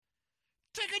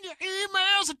Taking your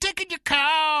emails and taking your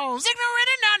calls. Ignorant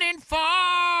and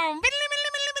uninformed.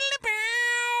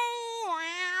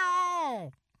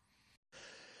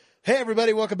 Hey,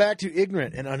 everybody. Welcome back to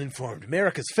Ignorant and Uninformed,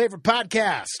 America's favorite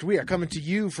podcast. We are coming to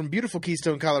you from beautiful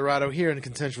Keystone, Colorado, here in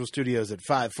Consensual Studios at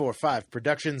 545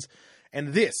 Productions.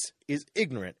 And this is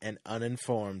Ignorant and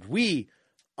Uninformed. We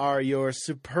are your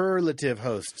superlative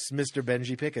hosts, Mr.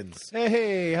 Benji Pickens.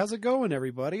 Hey, how's it going,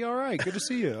 everybody? All right, good to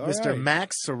see you. All Mr. right.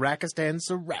 Max Sarakistan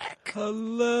Sarak.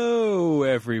 Hello,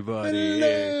 everybody.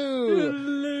 Hello.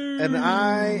 Hello. And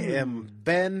I am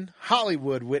Ben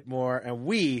Hollywood Whitmore, and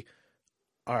we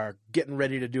are getting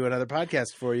ready to do another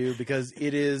podcast for you because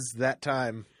it is that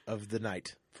time of the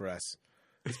night for us.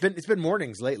 It's been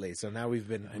mornings lately, so now we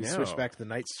switched back to the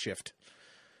night shift.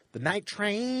 The night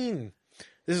train.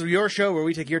 This is your show where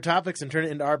we take your topics and turn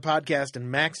it into our podcast, and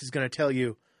Max is going to tell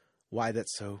you why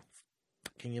that's so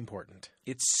fucking important.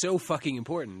 It's so fucking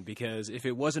important because if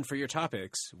it wasn't for your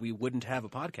topics, we wouldn't have a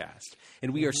podcast.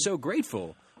 And we are so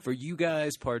grateful for you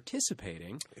guys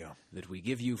participating that we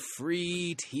give you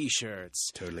free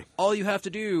T-shirts. Totally. All you have to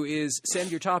do is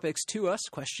send your topics to us.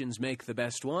 Questions make the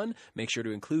best one. Make sure to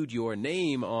include your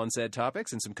name on said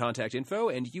topics and some contact info,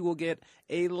 and you will get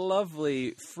a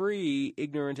lovely free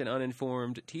Ignorant and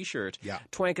Uninformed T-shirt. Yeah.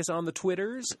 Twank us on the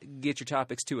Twitters. Get your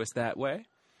topics to us that way.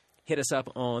 Hit us up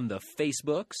on the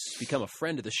Facebooks. Become a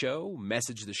friend of the show.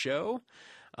 Message the show.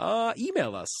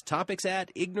 Email us. Topics at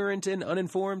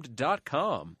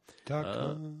ignorantanduninformed.com.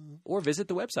 Or visit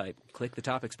the website. Click the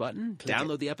topics button.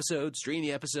 Download the episodes. Stream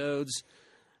the episodes.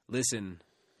 Listen.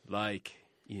 Like.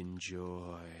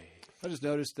 Enjoy. I just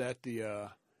noticed that the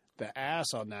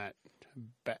ass on that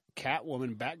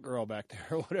Catwoman Batgirl back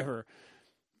there, or whatever,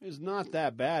 is not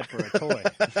that bad for a toy.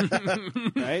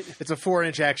 Right? It's a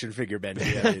 4-inch action figure,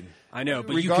 Benji. I mean, I know,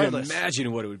 but Regardless. you can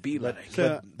imagine what it would be like.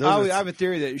 So, those I are- have a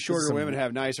theory that shorter some- women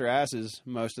have nicer asses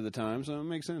most of the time, so it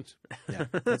makes sense. yeah,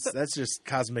 that's just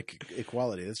cosmic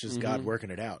equality. That's just God working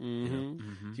it out. You know?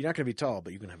 You're not going to be tall,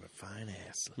 but you can have a fine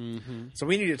ass. So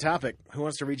we need a topic. Who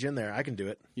wants to reach in there? I can do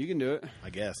it, You can do it.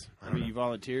 I guess. I I don't mean, know. you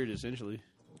volunteered, essentially.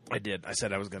 I did. I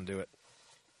said I was going to do it.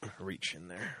 Reach in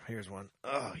there. Here's one.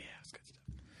 Oh, yeah. It's good stuff.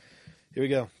 Here we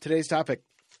go. Today's topic,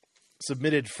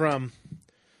 submitted from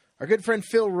our good friend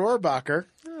Phil Rohrbacher.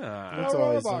 That's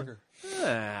always all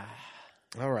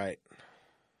right.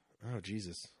 Oh,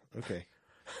 Jesus. Okay.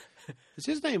 Is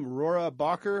his name Rora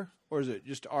Bacher, or is it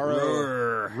just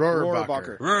R.O.?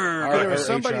 Rohrbacher. But there was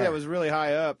somebody R-O-H-I. that was really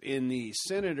high up in the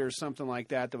Senate or something like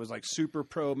that was like super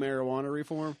pro marijuana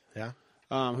reform, Yeah.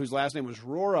 whose last name was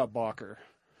Rohrabacher.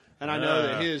 And I know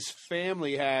that his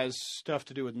family has stuff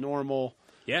to do with NORML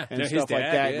Yeah, and no, his stuff like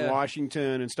dad, that yeah. in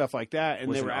Washington and stuff like that. And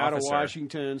Was they an were out officer. of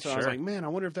Washington, so I was Sure. like, man, I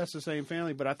wonder if that's the same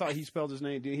family. But I thought he spelled his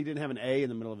name. He didn't have an A in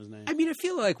the middle of his name. I mean, I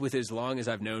feel like with as long as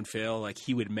I've known Phil, like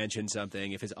he would mention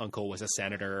something if his uncle was a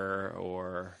senator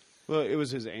or Well, it was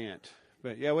his aunt.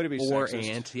 But yeah, would it be sexist?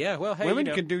 aunt. Yeah, well, hey, Women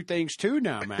you know, can do things too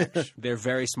now, Max. they're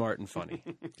very smart and funny.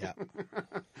 Yeah.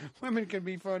 Women can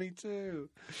be funny too.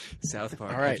 South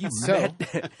Park. All right. Have you So,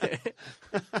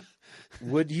 met-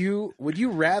 would you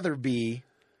rather be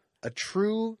a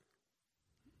true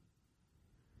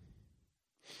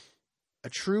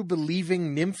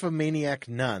believing nymphomaniac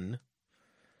nun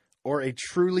or a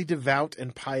truly devout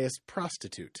and pious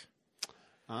prostitute?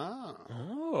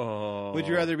 Oh. Would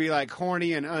you rather be like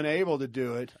horny and unable to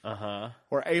do it,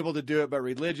 or able to do it but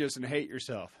religious and hate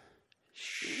yourself?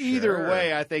 Either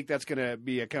way, I think that's going to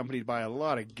be accompanied by a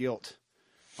lot of guilt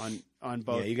on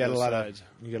both. Yeah, you got both a lot sides.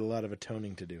 of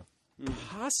atoning to do.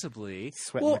 Possibly.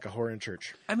 Sweating Well, like a whore in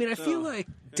church. I mean, I feel like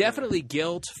definitely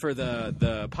guilt for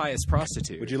the pious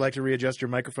prostitute. Would you like to readjust your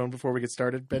microphone before we get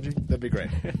started, Benji? That'd be great.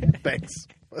 Thanks.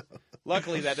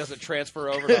 Luckily, that doesn't transfer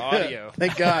over to audio.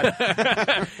 Thank God.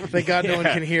 Thank God no one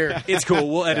can hear. It's cool.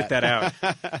 We'll edit that out.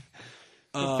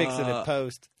 We'll fix it in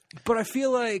post. But I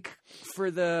feel like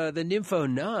for the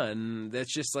nympho nun,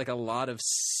 that's just like a lot of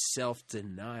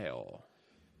self-denial.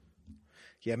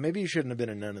 Yeah, maybe you shouldn't have been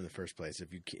a nun in the first place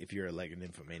if you're like a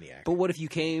nymphomaniac. But what if you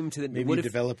came to the... Maybe what you if,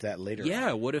 develop that later.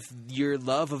 Yeah, what if your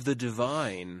love of the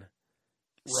divine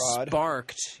Rod.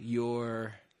 sparked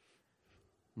your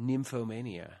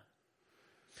nymphomania?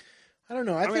 I don't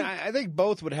know. I mean, I think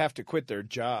both would have to quit their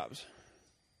jobs.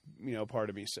 You know, part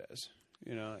of me says.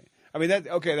 You know, I mean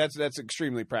that's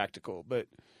extremely practical, but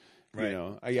Right. you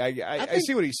know, I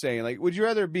see what he's saying. Like, would you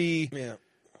rather be Yeah.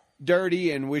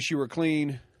 dirty and wish you were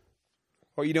clean,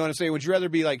 or you know what I'm saying? Would you rather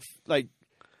be like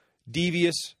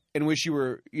devious and wish you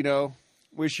were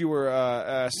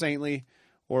saintly,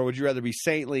 or would you rather be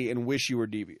saintly and wish you were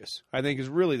devious? I think is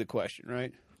really the question,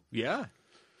 right? Yeah.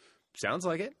 Sounds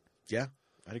like it. Yeah.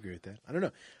 I'd agree with that. I don't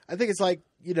know. I think it's like,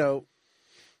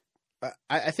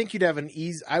 I think you'd have an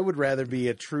ease. I would rather be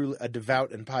a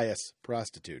devout and pious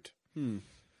prostitute.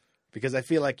 Because I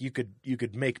feel like you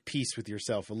could make peace with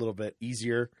yourself a little bit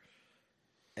easier,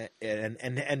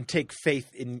 and take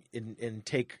faith in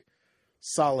take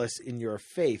solace in your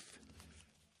faith,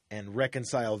 and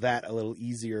reconcile that a little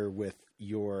easier with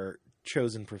your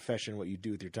chosen profession, what you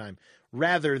do with your time,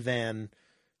 rather than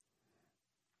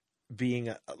being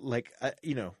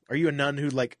are you a nun who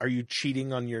are you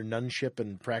cheating on your nunship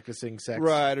and practicing sex?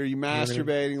 Right. Are you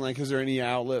masturbating? Like, is there any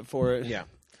outlet for it? Yeah.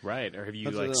 Right. Or have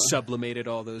you sublimated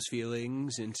all those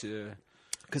feelings into...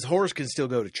 Because whores can still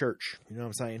go to church. You know what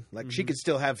I'm saying? Like, she could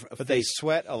still have a But they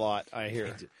sweat a lot, I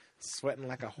hear. Sweating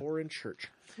like a whore in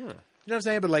church. You know what I'm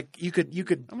saying? But like you could.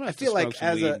 I feel smoke like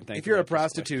some weed, if you're a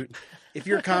prostitute, if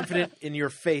you're confident in your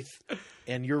faith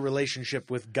and your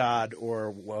relationship with God or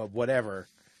whatever,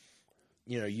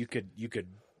 you could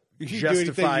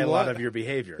justify a lot of your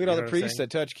behavior. Look at all the priests that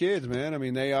touch kids, man. I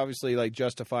mean, they obviously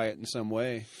justify it in some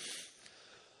way.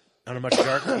 On a much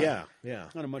darker, yeah.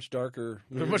 On a much darker,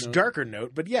 darker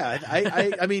note, but yeah,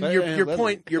 I mean, your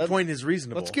point is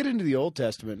reasonable. Let's get into the Old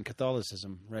Testament and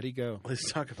Catholicism. Ready, go.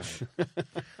 Let's talk about it.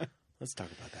 Let's talk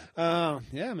about that.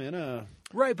 Yeah, man.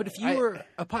 Right, but if you were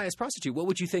a pious prostitute, what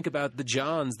would you think about the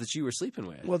Johns that you were sleeping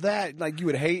with? Well, that you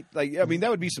would hate. I mean,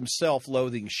 that would be some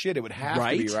self-loathing shit. It would have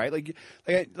to be, right?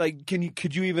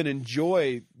 Could you even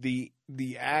enjoy the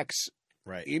acts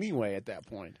anyway at that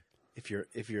point? If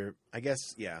you're, I guess,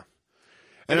 yeah.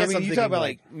 And I mean, you talk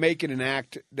about making an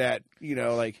act that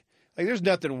there's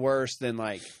nothing worse than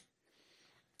like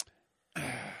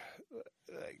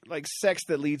sex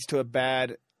that leads to a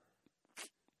bad,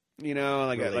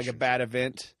 like a bad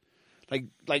event,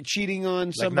 like cheating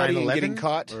on somebody and getting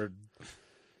caught.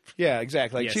 Yeah,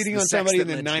 exactly. Like cheating on somebody and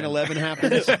then 9/11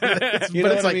 happens. You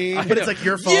know what I mean? But it's like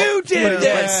your fault. You did this.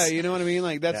 Yeah, you know what I mean?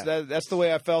 Like that's the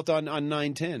way I felt on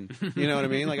 9/10. You know what I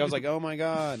mean? Like I was like, oh my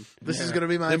god, this is gonna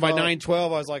be my. Then fault. by 9/12, I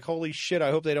was like, holy shit!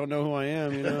 I hope they don't know who I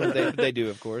am. They do,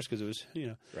 of course, because it was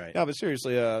right. Yeah, but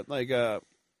seriously, I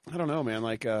don't know, man.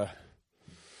 Haven't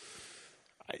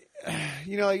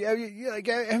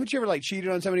you ever cheated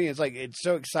on somebody? And it's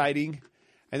so exciting,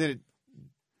 and then it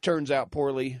turns out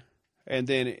poorly. And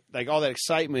then, all that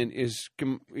excitement is,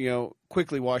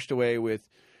 quickly washed away with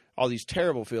all these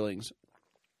terrible feelings,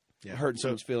 hurting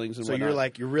someone's feelings. And so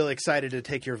whatnot. you're really excited to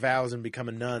take your vows and become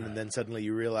a nun, and then suddenly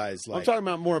you realize, I'm talking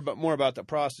about more about the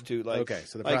prostitute. Okay,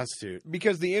 so the prostitute,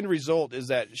 because the end result is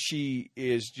that she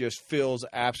feels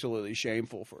absolutely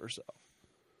shameful for herself.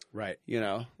 Right.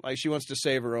 She wants to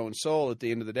save her own soul at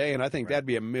the end of the day, and I think that'd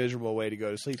be a miserable way to go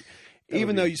to sleep.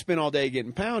 Even though you spend all day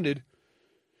getting pounded.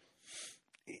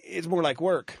 It's more like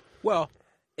work. Well,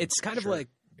 it's kind of like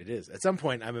it is. At some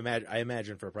point, I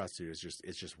imagine for a prostitute,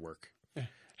 it's just work.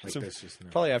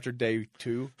 Probably after day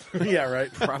 2. Yeah,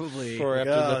 right. Probably. Or after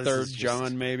the third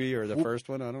John, maybe, or the first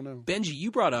one. I don't know. Benji,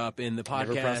 you brought up in the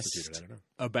podcast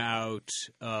about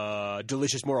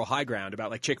delicious moral high ground,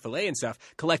 about Chick-fil-A and stuff,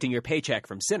 collecting your paycheck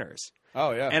from sinners.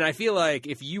 Oh, yeah. And I feel like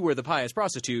if you were the pious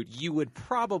prostitute, you would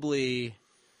probably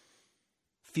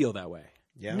feel that way.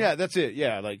 Yeah. Yeah, that's it.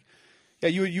 Yeah,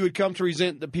 you would come to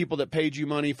resent the people that paid you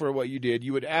money for what you did.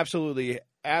 You would absolutely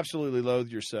loathe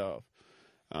yourself.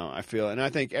 I feel, and I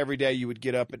think every day you would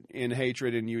get up in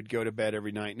hatred, and you would go to bed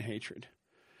every night in hatred.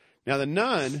 Now the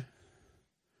nun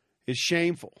is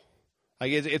shameful.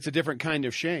 It's a different kind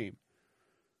of shame.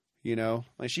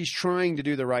 She's trying to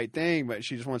do the right thing, but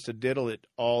she just wants to diddle it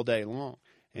all day long,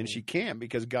 and she can't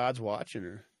because God's watching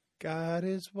her. God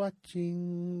is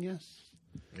watching us.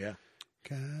 Yeah.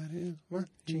 God is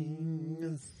watching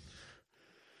us.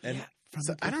 And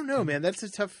so, I don't know, man. It's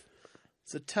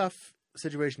a tough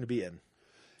situation to be in.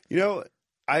 As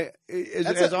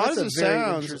odd as it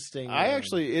sounds,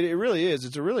 it really is.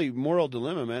 It's a really moral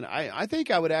dilemma, man. I think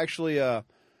I would actually,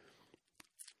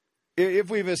 if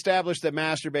we've established that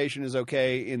masturbation is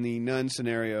okay in the nun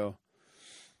scenario,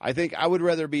 I think I would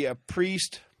rather be a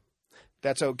priest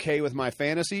that's okay with my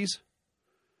fantasies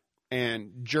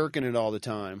and jerking it all the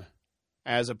time,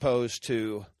 as opposed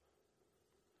to,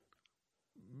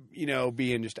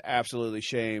 being just absolutely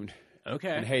shamed.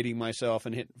 Okay. And hating myself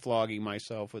and flogging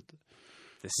myself with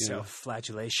the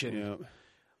self-flagellation. Yeah.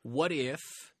 What if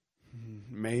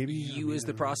maybe you as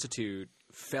the prostitute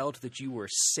felt that you were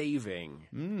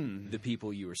saving the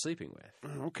people you were sleeping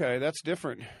with? Okay, that's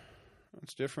different.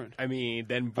 I mean,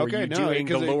 then were you doing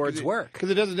the Lord's work?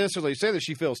 Because it doesn't necessarily say that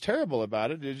she feels terrible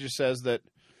about it. It just says that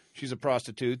she's a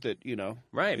prostitute that,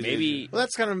 Right, maybe. Well,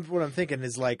 that's kind of what I'm thinking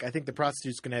is I think the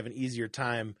prostitute's going to have an easier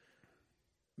time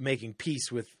making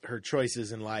peace with her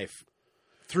choices in life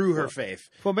through her faith,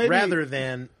 well, maybe- rather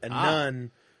than a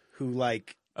nun who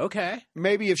like. Okay.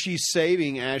 Maybe if she's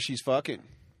saving as she's fucking,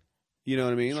 you know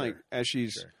what I mean? Like as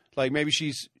she's like maybe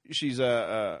she's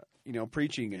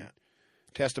preaching and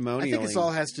testimonial. I think this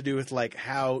all has to do with like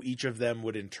how each of them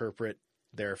would interpret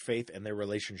their faith and their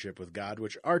relationship with God,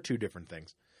 which are two different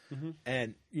things.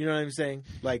 And you know what I'm saying?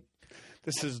 Like,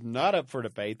 this is not up for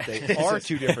debate. They are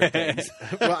two different things.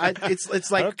 well,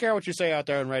 it's like I don't care what you say out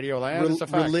there in radio land. It's a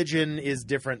fact. religion is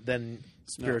different than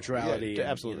spirituality. yeah,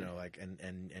 absolutely. And, like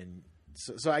and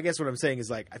so I guess what I'm saying is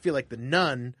like I feel like the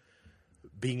nun,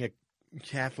 being a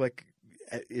Catholic,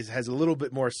 has a little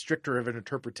bit more stricter of an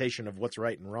interpretation of what's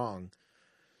right and wrong,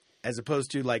 as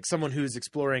opposed to like someone who's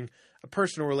exploring a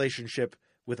personal relationship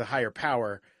with a higher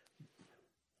power.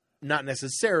 Not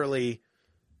necessarily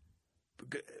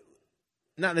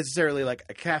like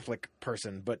a Catholic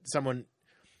person, but someone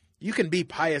you can be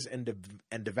pious and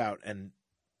devout and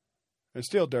It's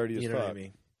still dirty as you know fuck. what I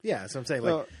mean? Yeah, so I'm saying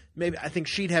like maybe I think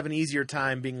she'd have an easier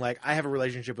time being like, I have a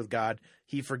relationship with God.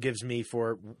 He forgives me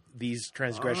for these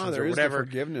transgressions there or is the whatever.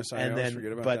 forgiveness. I always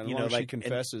forget about but that. you As know, long as like she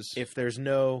confesses. if there's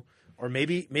no, or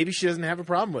maybe she doesn't have a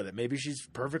problem with it. Maybe she's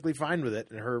perfectly fine with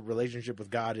it, and her relationship with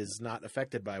God is not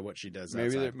affected by what she does.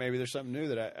 Maybe there's something new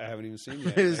that I haven't even seen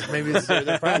yet. maybe it's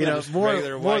you know more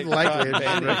than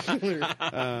likely.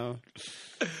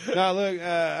 No, look,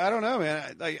 I don't know,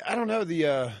 man. I don't know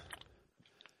the.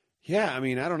 Yeah, I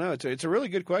mean, I don't know. It's a really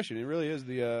good question. It really is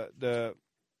the.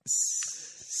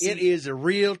 It is a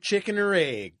real chicken or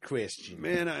egg question.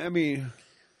 Man, I mean,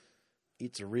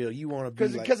 it's a real. You want to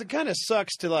be because it kind of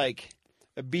sucks to like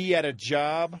be at a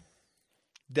job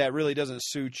that really doesn't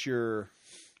suit your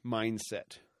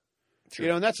mindset. Sure. You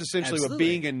know, and that's essentially Absolutely. what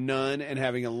being a nun and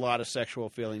having a lot of sexual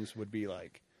feelings would be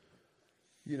like.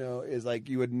 You know, is like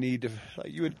you would need to,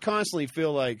 like, you would constantly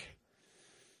feel like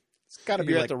it's got to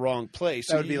be you're like at the wrong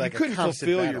place. that would be like you a couldn't constant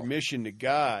fulfill battle. your mission to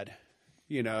God.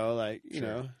 You know, like you Sure.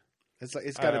 know, it's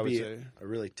got to I would be say. a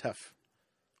really tough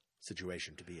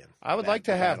situation to be in. I would That like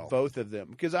to have battle. both of them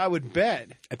because I would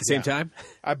bet, At the same time,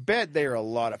 I bet they are a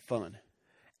lot of fun.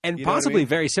 and You know what I possibly mean?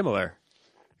 very similar,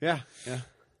 Yeah.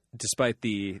 despite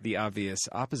the obvious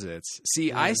opposites.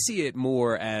 See, I see it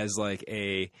more as like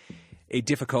a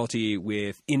difficulty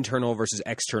with internal versus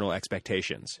external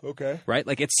expectations. Okay. Right?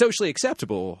 Like it's socially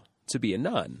acceptable to be a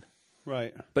nun,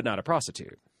 Right. but not a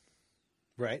prostitute.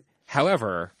 right.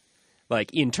 However,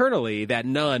 like internally, that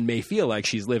nun may feel like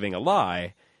she's living a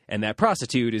lie, and that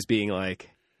prostitute is being like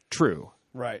true.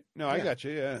 Right. No, I got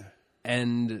you. Yeah.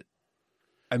 And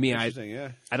I mean, I Interesting.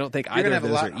 Yeah. don't think You're either gonna of have a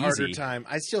those lot are harder easy. time.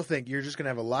 I still think you're just gonna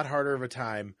have a lot harder of a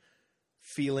time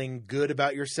feeling good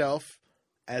about yourself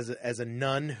as a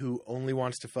nun who only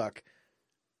wants to fuck.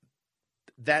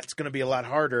 That's gonna be a lot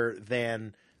harder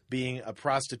than being a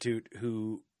prostitute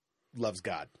who loves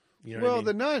God. You know Well, what I mean?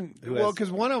 the nun. Who Well, has-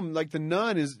 because one of them, like the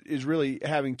nun, is really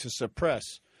having to suppress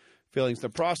feelings. The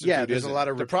prostitute, Yeah, there's isn't. a lot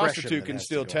of the repression prostitute that can has to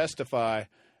still go on. testify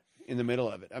in the middle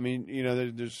of it. I mean, you know,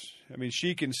 I mean,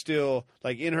 she can still,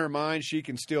 like in her mind, she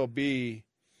can still be.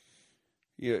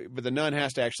 You know, but the nun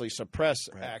has to actually suppress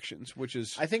actions, which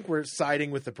is I think we're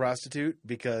siding with the prostitute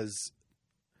because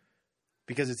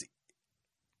it's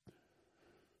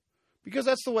because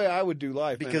that's the way I would do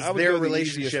life. man. because I would their go the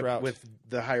easiest relationship route. with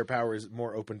the higher power is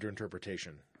more open to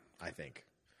interpretation, I think.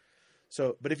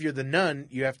 So, but if you're the nun,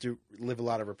 you have to live a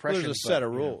lot of Well, repression. there's a but, set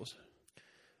of you know, rules.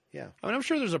 yeah. I mean, I'm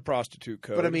sure there's a prostitute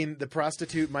code. But I mean, the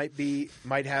prostitute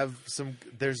might have some.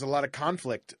 There's a lot of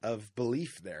conflict of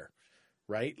belief there,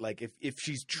 right? Like if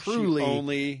she's truly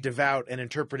only- devout and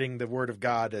interpreting the word of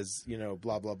God as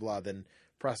blah blah blah, then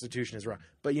prostitution is wrong.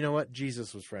 But you know what?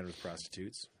 Jesus was friends with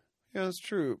prostitutes. yeah, that's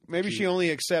true. Maybe she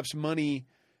only accepts money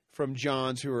from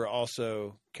Johns who are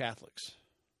also Catholics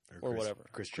or whatever,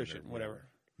 Christian, or whatever.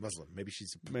 Muslim. Maybe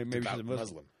she's Maybe she's devout a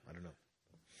Muslim. I don't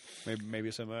know. Maybe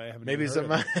something I haven't. Maybe even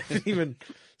heard some even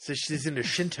so she's into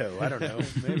Shinto. I don't know.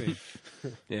 of. Maybe.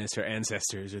 Yes, her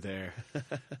ancestors are there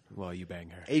while you bang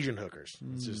her. Asian hookers.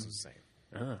 It's just the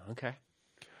same. Oh, okay.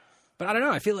 But I don't know.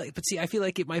 I feel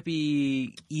like it might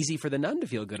be easy for the nun to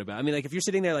feel good about. I mean, like if you're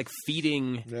sitting there like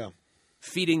feeding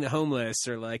the homeless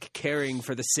or like caring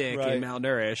for the sick Right. and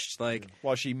malnourished, like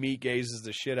While she meat gazes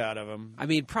the shit out of him. I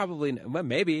mean, probably well,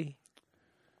 maybe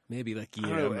like I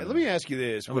don't know. Let me ask you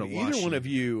this: I'm would gonna either wash one you. of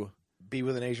you Be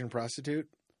with an Asian prostitute?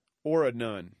 or a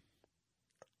nun?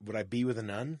 Would I be with a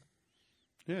nun?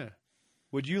 Yeah.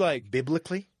 Would you like?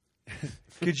 Biblically?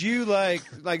 Could you like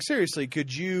seriously?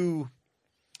 Could you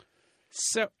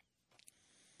So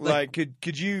like?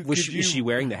 Could you? was could she, you, is she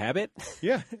wearing the habit?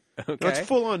 Yeah. Okay. That's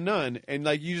full on nun, and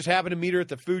like you just happen to meet her at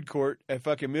the food court at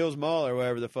fucking Mills Mall or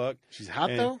whatever the fuck. She's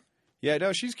hot And- though? Yeah,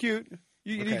 no, she's cute.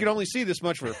 You Okay. can only see this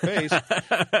much of her face,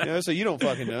 so you don't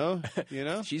fucking know.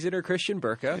 She's in her Christian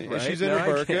burqa, right? She's in No,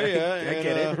 her I burqa, get it. yeah. I and,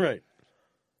 get it. Right.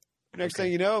 Next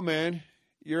thing you know, man,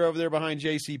 you're over there behind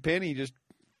J.C. Penney just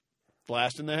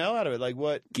blasting the hell out of it. Like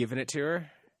what? Giving it to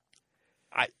her.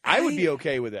 I would be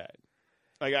okay with that.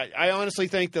 Like I honestly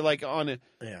think that like on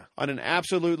an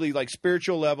absolutely like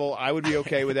spiritual level, I would be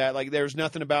okay with that. Like there's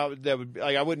nothing about it that would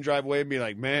like I wouldn't drive away and be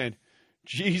like, man,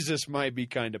 Jesus might be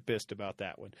kind of pissed about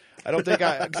that one. I don't think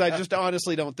because I just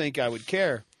honestly don't think I would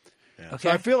care. Yeah. Okay. So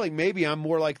I feel like maybe I'm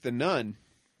more like the nun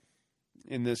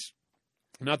in this,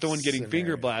 not the one getting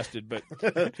finger Scenario. blasted,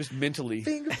 but just mentally.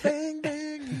 Finger bang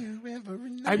bang you every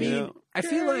night. I mean, Yeah. I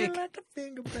feel Girl, like a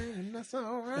finger bang, and that's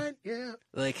all right. Yeah.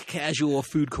 like casual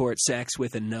food court sex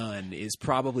with a nun is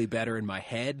probably better in my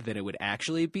head than it would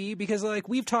actually be because like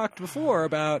we've talked before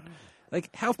about like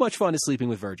how much fun is sleeping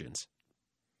with virgins.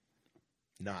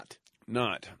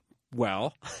 Not.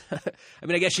 Well, I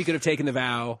mean, I guess she could have taken the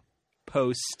vow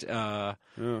post,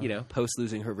 post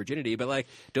losing her virginity. But like,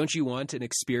 don't you want an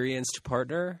experienced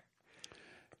partner?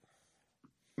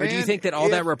 Or do you Man, think that all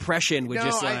if- that repression would No,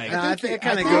 just I- like? No, I think it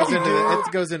kind of I think goes you into do.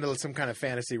 it goes into some kind of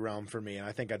fantasy realm for me, and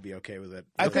I think I'd be okay with it.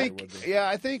 I It think, would be. yeah,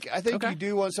 I think Okay. you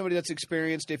do want somebody that's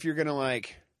experienced if you're going to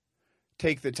like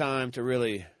take the time to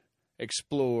really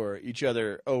explore each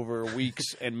other over weeks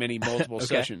and many multiple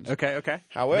sessions. Okay.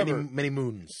 However, many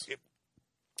moons.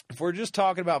 if we're just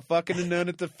talking about fucking a nun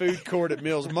at the food court at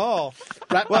Mills Mall,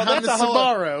 Right well, behind that's the a whole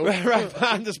Sbarro. right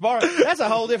behind the Sbarro. That's a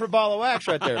whole different ball of wax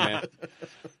right there, man.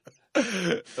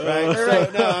 Right? So,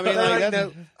 no, I mean, They're like, like,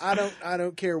 that's, no, I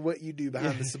don't care what you do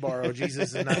behind the Sbarro.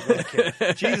 Jesus is not going to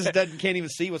care. Jesus can't even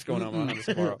see what's going on behind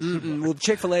the Sbarro. Well,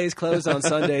 Chick-fil-A is closed on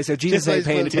Sunday, so Jesus ain't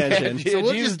paying Chick-fil-A's attention. closed. So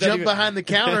we'll Jesus just doesn't jump even- behind the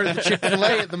counter at the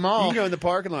Chick-fil-A at the You mall. can go in the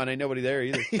parking lot, ain't nobody there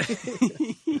either.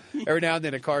 Every now and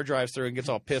then a car drives through and gets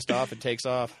all pissed off and takes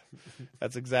off.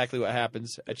 That's exactly what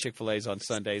happens at Chick-fil-A's on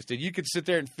Sundays. Dude, you could sit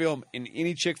there and film in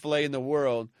any Chick-fil-A in the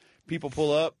world. People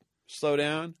pull up, slow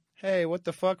down. Hey, what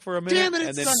the fuck for a minute? Damn it, and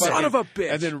it's then Sunday. Son of a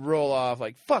bitch. And then roll off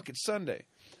like, fuck, it's Sunday.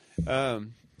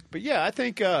 But yeah, I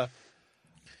think, I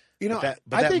that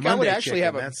think I would Monday actually chicken,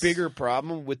 have a that's- bigger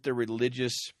problem with the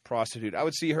religious prostitute. I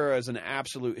would see her as an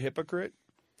absolute hypocrite,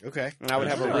 Okay. and I would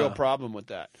have a real problem with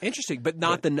that. Interesting, but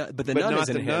not the nun. But the But nun not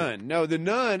isn't the him. nun. No, the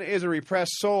nun is a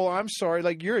repressed soul. I'm sorry,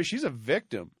 like she's a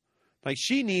victim. Like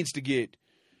she needs to get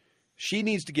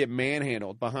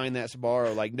manhandled behind that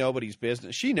Sbarro like nobody's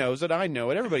business. She knows it. I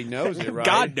know it. Everybody knows it, right?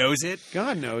 God knows it.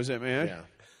 God knows it, man. Yeah.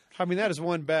 I mean, that is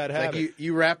one bad habit. Like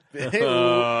you wrap, like you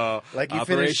finish,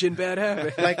 Operation Bad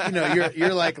Habit. like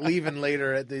you're like leaving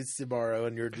later at the Sbarro,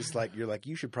 and you're like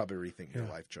you should probably rethink your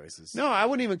life choices. No, I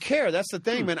wouldn't even care. That's the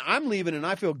thing, man. I'm leaving, and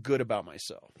I feel good about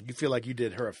myself. You feel like you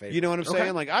did her a favor. You know what I'm Okay.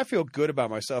 saying? Like I feel good about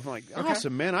myself. I'm like,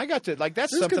 awesome, man. I got to like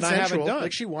that's It was something I haven't consensual. done.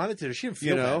 Like she wanted to. She didn't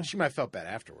feel You know? bad. She might have felt bad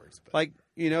afterwards. But. Like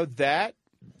that,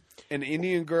 an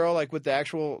Indian girl, like with the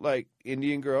actual like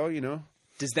Indian girl,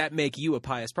 Does that make you a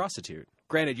pious prostitute?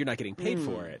 Granted, you're not getting paid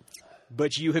for it,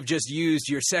 but you have just used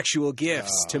your sexual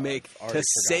gifts to already to forgotten the name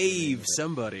save of it.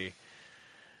 somebody.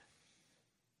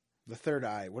 The third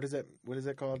eye. What is that? What is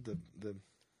that called? The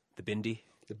The bindi.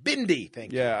 bindi.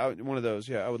 Thank you. Yeah, one of those.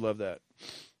 Yeah, I would love that.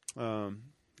 And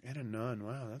a nun.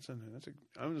 Wow, that's a.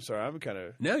 I'm sorry. I'm kind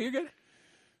of. No, you're good.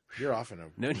 You're off in a.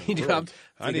 No in a need to. world.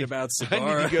 I'm thinking about I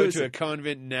need to go Sbarros. to a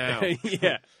convent now.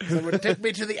 Yeah, Someone take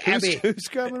me to the abbey. Who's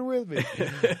coming with me?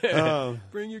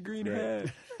 bring your green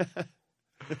hat.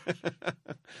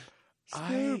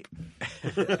 Snoop.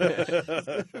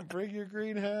 Bring your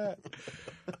green hat.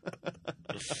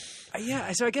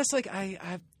 Yeah, so I guess like I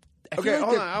feel Okay, like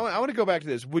hold that- on. I want to go back to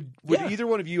this. Would Yeah. either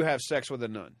one of you have sex with a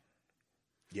nun?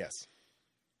 Yes.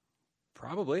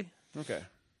 Probably. Okay.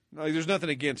 Like, there's nothing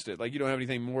against it. Like, you don't have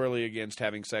anything morally against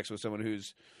having sex with someone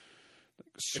who's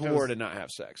swore to not have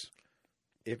sex.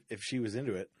 If she was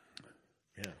into it.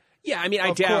 Yeah. Yeah, I mean, I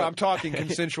Of course, doubt. I'm talking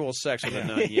consensual sex with a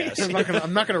nun. Yes.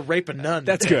 I'm not gonna rape a nun.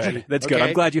 That's good. That's good. Okay?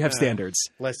 I'm glad you have standards.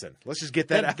 Listen, let's just get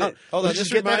that out. hold on, Let's this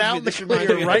just get that reminds out me- in the this reminds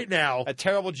clear me- right now. A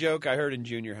terrible joke I heard in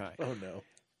junior high. Oh no.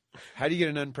 How do you get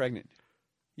a nun pregnant?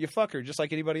 You fuck her just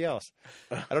like anybody else.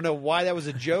 I don't know why that was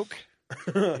a joke.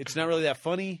 It's not really that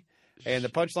funny, and the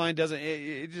punchline doesn't.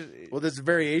 It just. Well, there's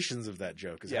variations of that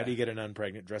joke. Is Yeah. how do you get a nun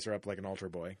pregnant? Dress her up like an altar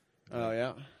boy. Oh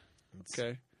yeah.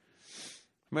 Okay.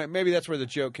 Maybe that's where the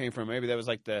joke came from. Maybe that was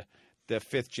like the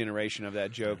fifth generation of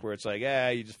that joke, where it's like,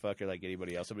 you just fuck her like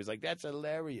anybody else. Somebody's like, that's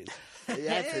hilarious.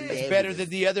 It's better than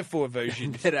the other four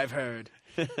versions. That I've heard.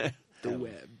 The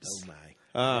webs. Oh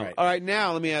my. All right,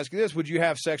 now let me ask you this: would you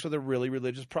have sex with a really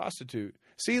religious prostitute?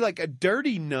 See, like a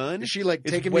dirty nun Is she, like,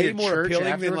 is taking way me to more church appealing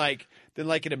after? than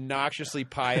like an obnoxiously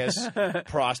pious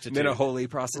prostitute. Then a holy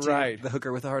prostitute, Right. the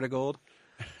hooker with a heart of gold.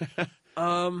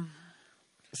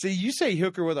 See, you say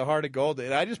hooker with a heart of gold,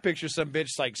 and I just picture some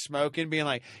bitch like smoking, being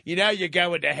like, you're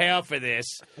going to hell for this.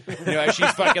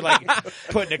 She's fucking like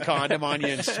putting a condom on you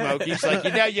and smoking. She's like,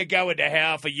 you're going to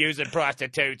hell for using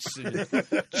prostitutes and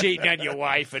cheating on your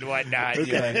wife and whatnot.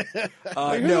 Okay.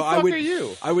 Like, who No, the I fuck would. are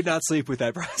you? I would not sleep with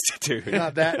that prostitute.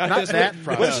 Not that. Not that.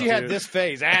 What if she had this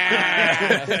face?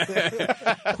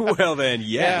 Ah! Well, then,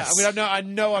 Yeah, yes. I mean, I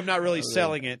know I'm not really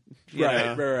selling it. you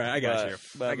right, know, right. I got you.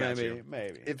 But I got maybe, you.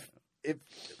 maybe. If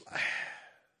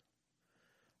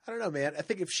I don't know, man. I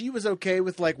think if she was okay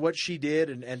with like what she did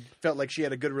and felt like she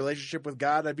had a good relationship with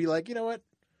God, I'd be like, you know what?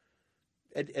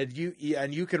 And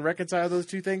you can reconcile those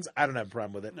two things. I don't have a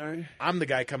problem with it. All right. I'm the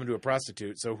guy coming to a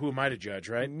prostitute, so who am I to judge,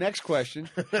 right? Next question: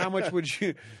 how much would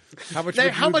you? How much? Now,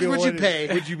 would how you much be would you willing to-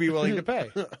 pay? Would you be willing to pay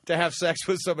to have sex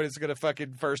with somebody that's going to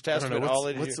fucking First I don't Testament know. all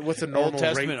in What's a your, normal Old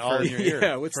Testament rate all for, in your ear?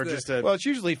 Yeah, what's for the, just a Well, it's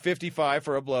usually 55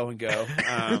 for a blow and go,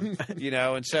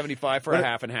 and 75 for a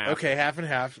half and half. okay, half and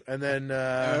half, and then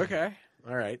okay.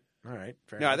 all right,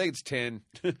 fair No, I enough. think it's 10.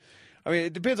 I mean,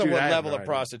 it depends on Dude, what I have level no of idea.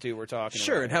 prostitute we're talking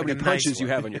Sure, about. and how Like many a nice punches you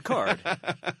one. have on your card.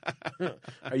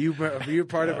 Are you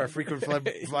part of our frequent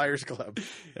flyers club?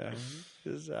 Yeah.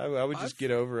 I would just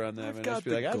get over on them I've and got just be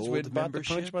the like, I just went and gold bought the punch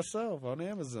membership. myself on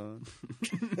Amazon.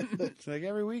 It's like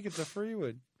every week it's a free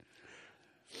one.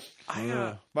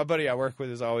 My buddy I work with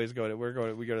is always we go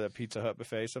to that Pizza Hut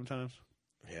buffet sometimes,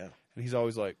 Yeah. and he's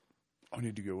always like, I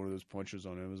need to get one of those punches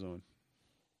on Amazon.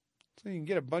 So you can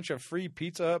get a bunch of free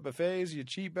Pizza Hut buffets. You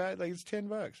cheap at like it's $10.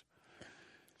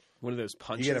 One of those You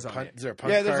punches get a on punch. it. Is there a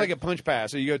punch Yeah, there's card? like a punch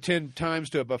pass. So you go 10 times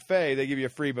to a buffet, they give you a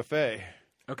free buffet,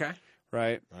 Okay.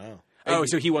 right? Wow. Oh,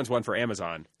 so he wants one for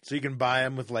Amazon. So you can buy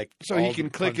them with like So all he can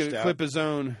punched out. clip his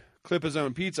own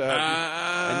Pizza Hut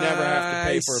and never have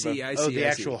to pay for a buffet. I Oh, see. the I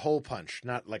actual hole punch,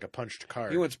 not like a punched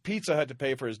card. He wants Pizza Hut to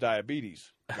pay for his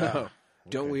diabetes See.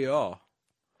 Don't we all?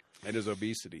 and his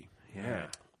obesity. Yeah.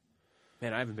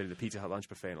 Man, I haven't been to the Pizza Hut lunch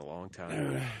buffet in a long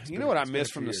time. You know what I been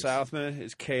miss a from few the years. South, man?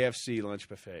 Is KFC lunch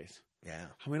buffets. Yeah.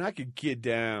 I mean, I could get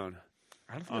down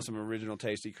I don't on think some original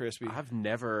Tasty Crispy. I've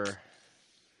never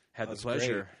had the That's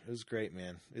pleasure. great. It was great,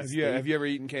 man. Have you ever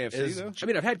eaten KFC is- though? I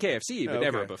mean, I've had KFC, but Oh,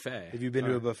 never okay. a buffet. Have you been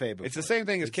to a buffet before? It's the same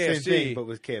thing as It's the KFC. same thing, but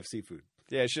with KFC food.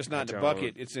 Yeah, it's just not in a don't.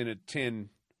 bucket. It's in a tin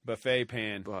buffet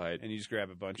pan, But- and you just grab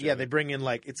a bunch. Yeah, of they it. bring in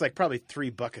like it's like probably 3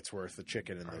 buckets worth of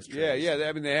chicken in those. Yeah, trays. yeah.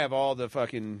 I mean, they have all the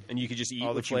fucking And you could just eat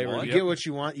All the what you flavors, want. You Yep. get what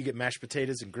you want. You get mashed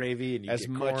potatoes and gravy, and you as get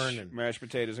much corn, and mashed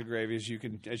potatoes and gravy as you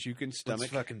can it's stomach.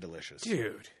 fucking delicious.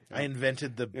 Dude. I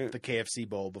invented the KFC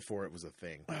bowl before it was a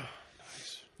thing.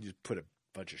 You just put a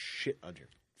bunch of shit on your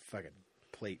fucking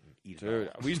plate and eat it. Dude,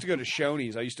 all. we used to go to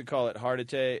Shoney's. I used to call it heart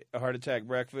attack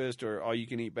breakfast or all you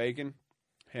can eat bacon,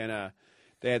 and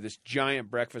they had this giant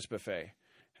breakfast buffet,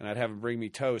 and I'd have them bring me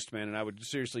toast, man, and I would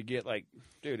seriously get like,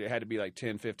 dude, it had to be like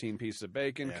 10, 15 pieces of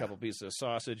bacon, a Yeah. couple pieces of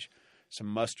sausage, some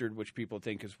mustard, which people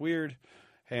think is weird,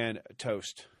 and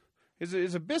toast. Is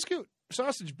a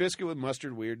sausage biscuit with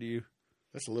mustard weird to you?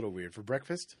 That's a little weird for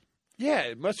breakfast.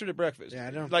 Yeah, mustard at breakfast. Yeah,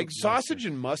 I don't like put sausage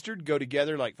mustard. and mustard go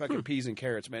together like fucking peas and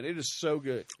carrots, man. It is so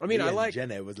good. I mean, I like.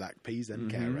 Jenna was like peas and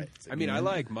carrots. I mean, I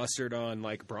like mustard on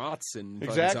like brats and fucking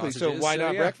Exactly. So sausages, why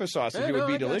not yeah. breakfast sausage? Yeah, It would no,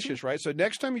 be I got delicious, right? So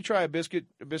next time you try a biscuit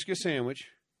sandwich,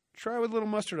 try with a little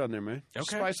mustard on there, man. Just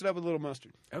Okay. spice it up with a little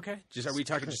mustard. Okay. Just are we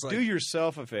talking just like Do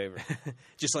yourself a favor.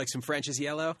 just like some French's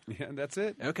yellow? Yeah, that's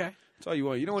it. Okay. That's all you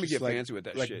want. You don't want to Just get like- fancy with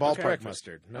that like shit. ballpark It's breakfast.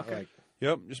 mustard, not Okay. like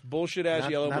Yep, just bullshit ass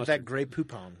not, yellow not mustard. that gray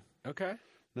poupon. Okay.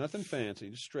 Nothing fancy,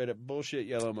 just straight up bullshit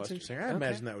yellow mustard. Interesting. I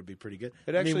imagine that would be pretty good.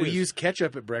 It I mean, actually we is. use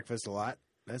ketchup at breakfast a lot.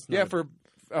 That's not Yeah, a- for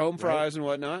home fries and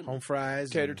whatnot, home fries,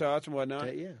 tater and tots and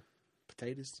whatnot. yeah,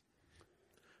 potatoes,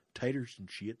 taters and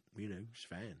shit. You know, it's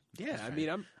fine. Yeah, I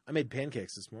mean, I made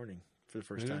pancakes this morning for the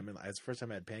first time. It's the first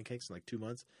time I had pancakes in like 2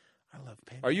 months. I love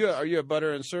pancakes. Are you a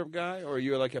butter and syrup guy, or are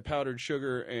you like a powdered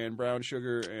sugar and brown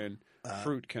sugar and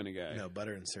fruit kind of guy? No,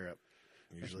 butter and syrup.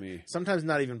 Usually, me. sometimes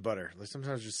not even butter. Like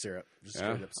sometimes just syrup. Just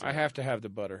Yeah, straight up syrup. I have to have the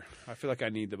butter. I feel like I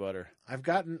need the butter. I've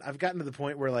gotten to the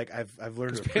point where like I've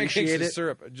learned to Pancakes appreciate and it.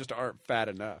 syrup just aren't fat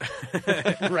enough.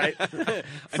 Right,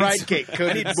 fried cake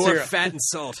coated in more syrup. fat and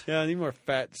salt. Yeah, I need more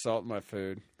fat and salt in my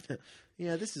food.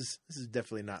 Yeah, this is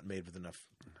definitely not made with enough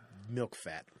milk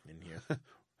fat in here.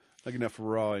 Like enough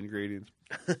raw ingredients.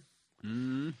 Do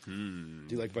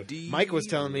you like butter? Mike was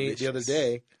telling me the other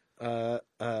day,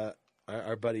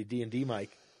 our buddy D&D Mike,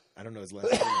 I don't know his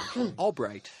last name.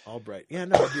 Albright. Albright. Yeah,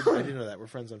 no, I did know that. We're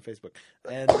friends on Facebook.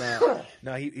 And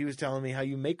no, he was telling me how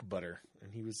you make butter.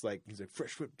 And he's like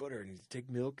fresh whipped butter, and you take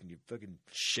milk and you fucking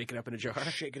Shake it up in a jar.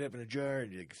 shake it up in a jar,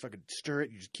 and you like, fucking stir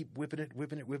it. You just keep whipping it,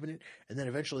 and then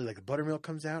eventually like the buttermilk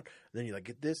comes out. And then you like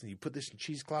get this, and you put this in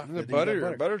cheesecloth. The and then you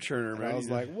got butter churner, And man. I was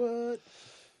like, what?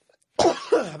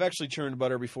 I've actually churned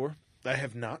butter before. I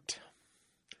have not.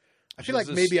 I feel Does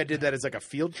like this- maybe I did that as like a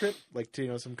field trip, like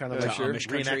to some kind of Yeah, like sure. Amish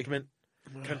country. reenactment.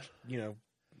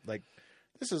 Like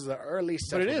this is the early.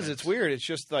 But it is. settlement. It's weird. It's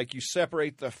just like you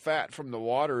separate the fat from the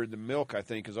water. The milk, I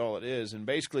think, is all it is. And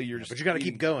basically, you're just. But you got to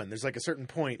eating- keep going. There's like a certain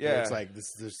point where Yeah. it's like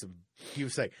this. There's some. He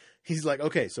was like, he's like,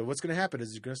 okay, so what's going to happen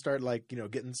is you're going to start like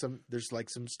getting some. There's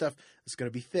like some stuff that's going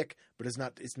to be thick, but it's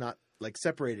not like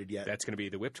separated yet. That's going to be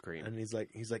the whipped cream. And he's like,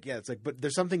 yeah, it's like, but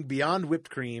there's something beyond whipped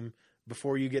cream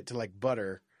before you get to like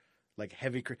butter, like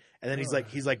heavy cream. And then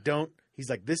he's like, don't. He's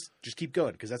like, this, just keep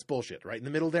going because that's bullshit. Right in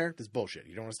the middle there, there's bullshit.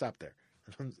 You don't want to stop there.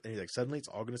 And he's like, suddenly it's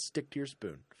all going to stick to your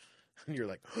spoon, and you're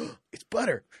like, oh, it's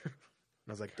butter. And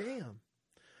I was like, damn.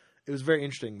 It was very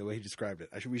interesting the way he described it.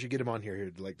 We should get him on here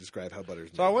to like describe how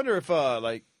butter's made. So I wonder if,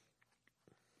 like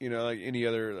any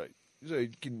other, like, so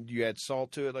can you add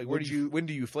salt to it? Like, when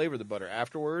do you flavor the butter?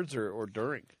 Afterwards or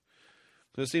during?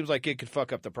 So it seems like it could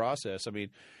fuck up the process. I mean,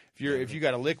 if you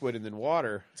got a liquid and then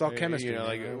water, It's all chemistry,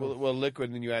 like man. well, liquid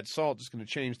and then you add salt, it's going to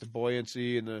change the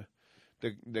buoyancy and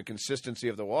the consistency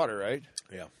of the water, right?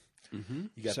 Yeah. Mm-hmm.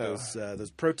 You got So-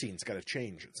 those proteins got to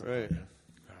change at some Right. point.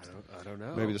 I don't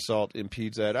know. Maybe the salt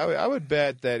impedes that. I would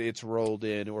bet that it's rolled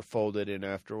in or folded in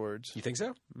afterwards. You think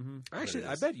so? Mm-hmm. Actually,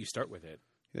 I bet you start with it.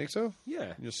 You think so?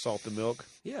 Yeah. You just salt the milk.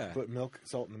 Yeah. Put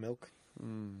salt in the milk.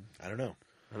 I don't know.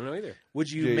 I don't know either. Would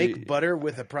you Yeah, make butter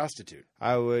with a prostitute?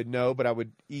 I would know, but I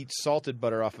would eat salted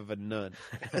butter off of a nun.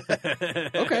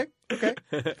 Okay.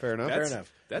 Fair enough. Fair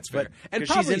enough. That's fair. But And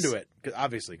she's probably into it,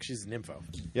 obviously, 'cause she's an nympho.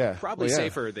 Yeah, Probably Well, yeah.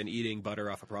 safer than eating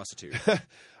butter off a prostitute.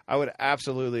 I would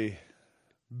absolutely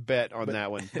bet on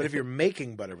that one. But if you're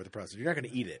making butter with a prostitute, you're not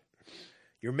going to eat it.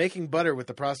 You're making butter with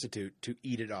the prostitute to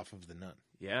eat it off of the nun.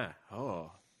 Yeah.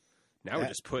 Oh. Now we're That-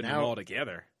 just putting now- them all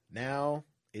together. Now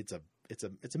it's a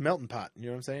melting pot. You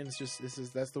know what I'm saying? It's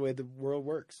just that's the way the world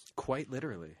works. Quite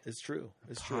literally. It's true.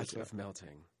 It's true. Pot of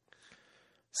melting.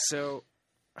 So,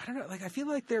 I don't know. Like, I feel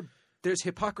like there's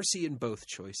hypocrisy in both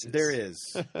choices. There is.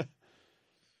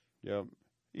 Yeah,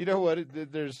 you know what?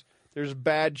 There's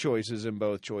bad choices in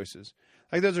both choices.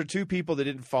 Like those are two people that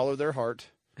didn't follow their heart.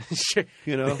 Sure.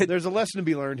 You know, there's a lesson to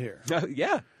be learned here.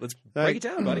 Yeah. Let's break it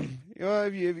down, buddy. You know,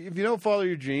 if you don't follow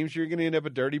your dreams, you're going to end up a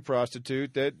dirty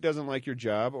prostitute that doesn't like your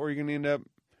job, or you're going to end up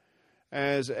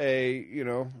as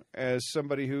as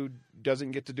somebody who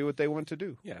doesn't get to do what they want to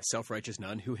do. Yeah. Self-righteous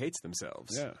nun who hates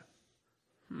themselves. Yeah.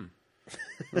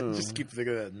 Just keep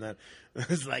thinking of that. And that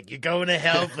it's like you're going to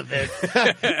hell for this.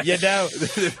 You know,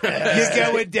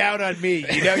 you're going down on me.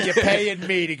 You know, you're paying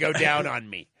me to go down on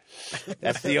me.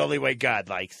 That's the only way God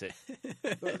likes it.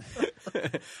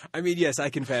 I mean, yes, I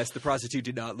confess the prostitute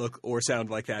did not look or sound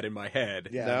like that in my head.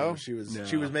 Yeah, No? she was No.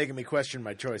 she was making me question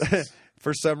my choices.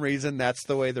 For some reason, that's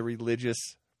the way the religious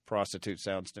prostitute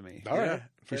sounds to me. All right, fair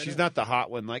Because she's enough. not the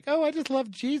hot one, like, oh, I just love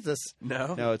Jesus.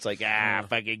 No. No, it's like,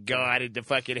 fucking God into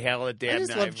fucking hell and I damn.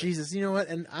 just love Jesus. You know what?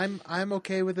 And I'm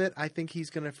okay with it. I think he's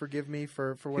going to forgive me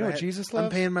for what You know I what Jesus I'm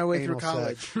loves? paying my way Anal through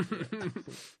college.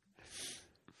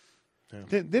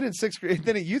 Then in sixth grade,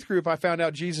 then at youth group, I found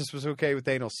out Jesus was okay with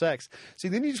anal sex. See,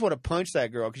 then you just want to punch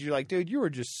that girl because you're like, dude, you were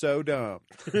just so dumb.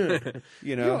 You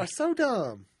You know, are so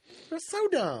dumb. You're so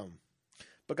dumb.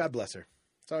 But God bless her.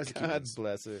 It's always the cute God ones.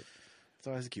 bless her. It's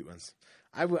always the cute ones.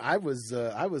 I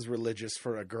was religious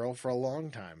for a girl for a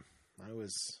long time. I went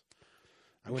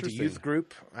to Interesting. youth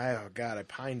group. Oh God, I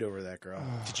pined over that girl.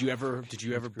 Did you ever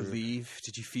believe?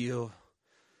 Did you feel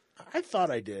I thought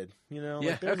I did. You know,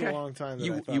 Yeah, like there was okay. a long time that I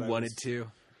you thought you I wanted was-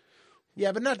 to?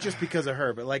 Yeah, but not just because of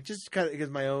her, but like just kind of because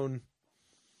my own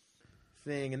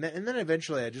thing, and then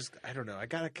eventually I don't know, I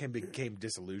became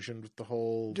disillusioned with the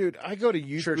whole Dude, I go to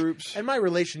youth church groups. and my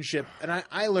relationship, and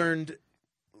I learned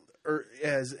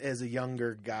as a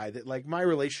younger guy that like my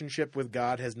relationship with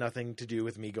God has nothing to do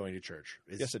with me going to church.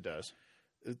 Yes, it does.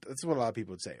 That's what a lot of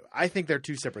people would say. I think they're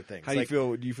two separate things. How do you Like,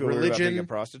 feel? Do you feel religion, about being a religion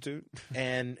prostitute?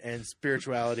 and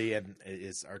spirituality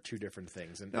are two different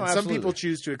things, and some absolutely. people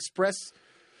choose to express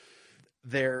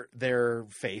their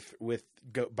faith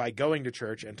by going to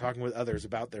church and talking with others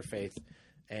about their faith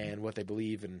and what they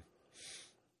believe. And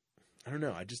I don't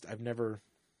know. I've never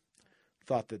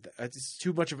thought that it's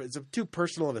too much of it's too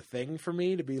personal of a thing for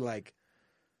me to be like.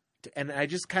 And I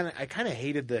kind of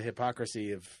hated the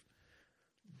hypocrisy of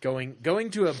going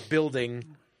to a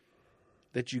building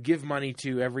that you give money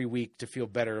to every week to feel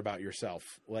better about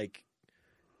yourself, like,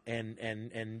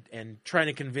 and trying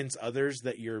to convince others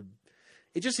that you're.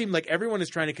 It just seemed like everyone is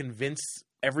trying to convince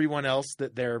everyone else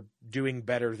that they're doing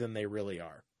better than they really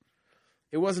are.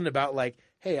 It wasn't about like,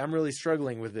 hey, I'm really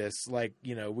struggling with this. Like,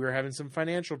 we're having some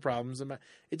financial problems.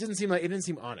 It didn't seem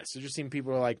honest. It just seemed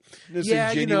people were like,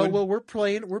 yeah, well, we're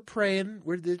praying.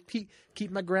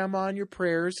 Keep my grandma in your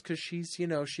prayers because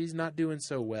she's not doing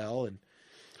so well.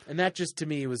 And that just to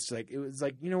me was like,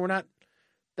 we're not,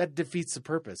 that defeats the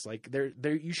purpose. Like there,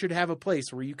 you should have a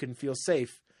place where you can feel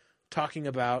safe talking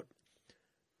about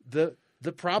the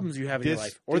problems you have in your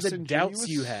life or the doubts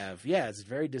you have. Yeah, it's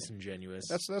very disingenuous.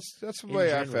 That's the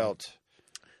way I felt.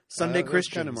 Sunday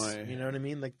Christians, kind of you know what I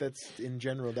mean? Like that's in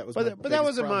general. That was, but that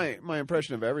wasn't my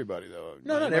impression of everybody, though.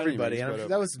 No, not everybody. Means,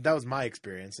 that was my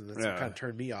experience, and that's what kind of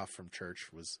turned me off from church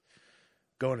was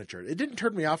going to church. It didn't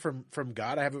turn me off from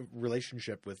God. I have a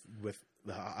relationship with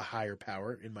a higher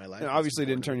power in my life. It obviously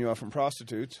didn't turn you off from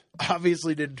prostitutes.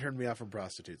 Obviously didn't turn me off from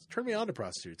prostitutes. Turned me on to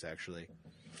prostitutes, actually.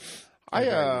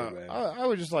 I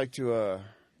would just like to.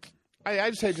 I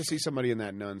just hate to see somebody in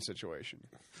that nun situation.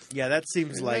 Yeah, that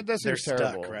seems like they're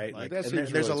terrible. Stuck, right? Like, there's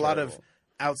really a lot of terrible.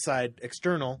 outside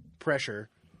external pressure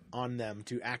on them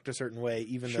to act a certain way,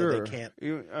 even though they can't.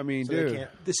 Dude.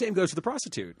 The same goes for the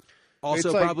prostitute. Also,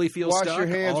 It's like, probably feels wash stuck. your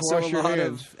hands, also, wash a your lot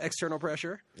hands. of external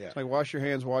pressure. Yeah, It's like wash your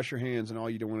hands, and all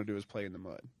you don't want to do is play in the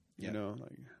mud. You know,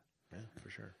 like for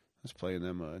sure. let's play in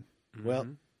that mud. Well,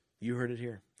 you heard it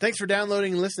here. Thanks for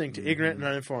downloading and listening to Ignorant and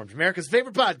Uninformed, America's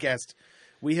favorite podcast.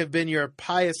 We have been your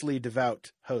piously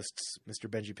devout hosts, Mr.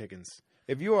 Benji Pickens.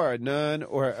 If you are a nun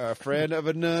or a friend of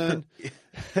a nun,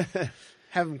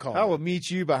 have him call. I will meet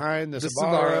you behind the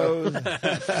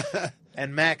Sbarro.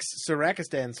 And Max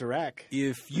Sarakistan Sarak.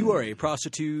 If you are a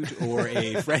prostitute or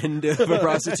a friend of a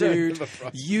prostitute,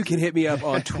 you can hit me up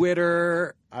on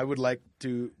Twitter. I would like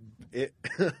to.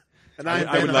 And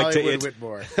I would like to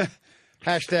Whitmore.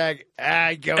 Hashtag,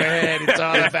 go ahead. It's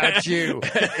all about you.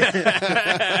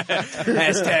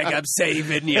 Hashtag, I'm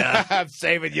saving you. I'm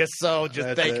saving your soul.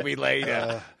 Just thank me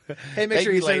later. Hey, make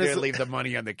sure you send us. Leave the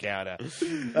money on the counter.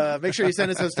 Make sure you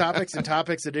send us those topics and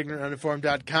topics at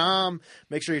ignorantuninformed.com.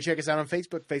 Make sure you check us out on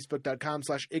Facebook,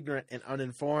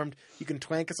 facebook.com/ignorantanduninformed. You can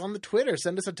twank us on the Twitter.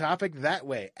 Send us a topic that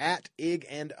way.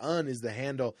 @igandun is the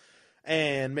handle.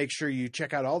 And make sure you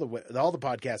check out all the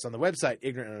podcasts on the website,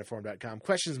 ignorantuninformed.com.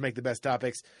 Questions make the best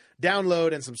topics.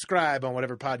 Download and subscribe on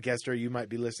whatever podcaster you might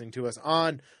be listening to us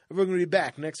on. We're going to be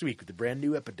back next week with a brand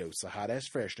new episode of hot-ass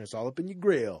freshness all up in your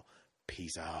grill.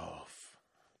 Peace off.